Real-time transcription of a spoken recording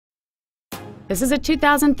This is a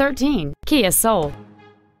 2013 Kia Soul.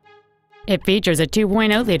 It features a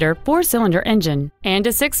 2.0-liter four-cylinder engine and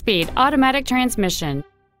a 6-speed automatic transmission.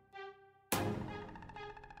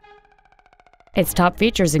 Its top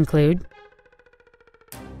features include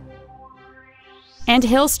and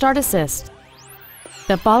hill start assist.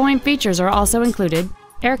 The following features are also included: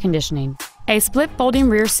 air conditioning, a split folding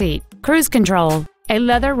rear seat, cruise control, a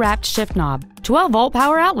leather-wrapped shift knob, 12-volt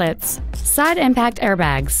power outlets, side impact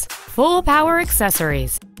airbags, full power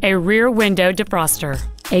accessories, a rear window defroster,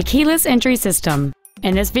 a keyless entry system,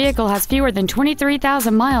 and this vehicle has fewer than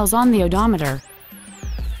 23,000 miles on the odometer.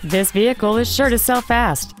 This vehicle is sure to sell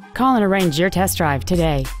fast. Call and arrange your test drive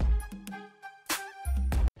today.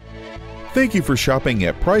 Thank you for shopping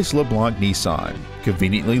at Price LeBlanc Nissan,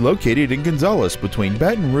 conveniently located in Gonzales between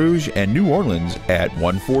Baton Rouge and New Orleans at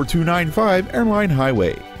 14295 Airline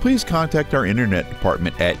Highway. Please contact our internet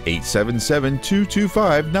department at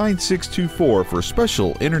 877-225-9624 for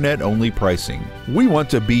special internet-only pricing. We want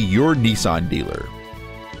to be your Nissan dealer.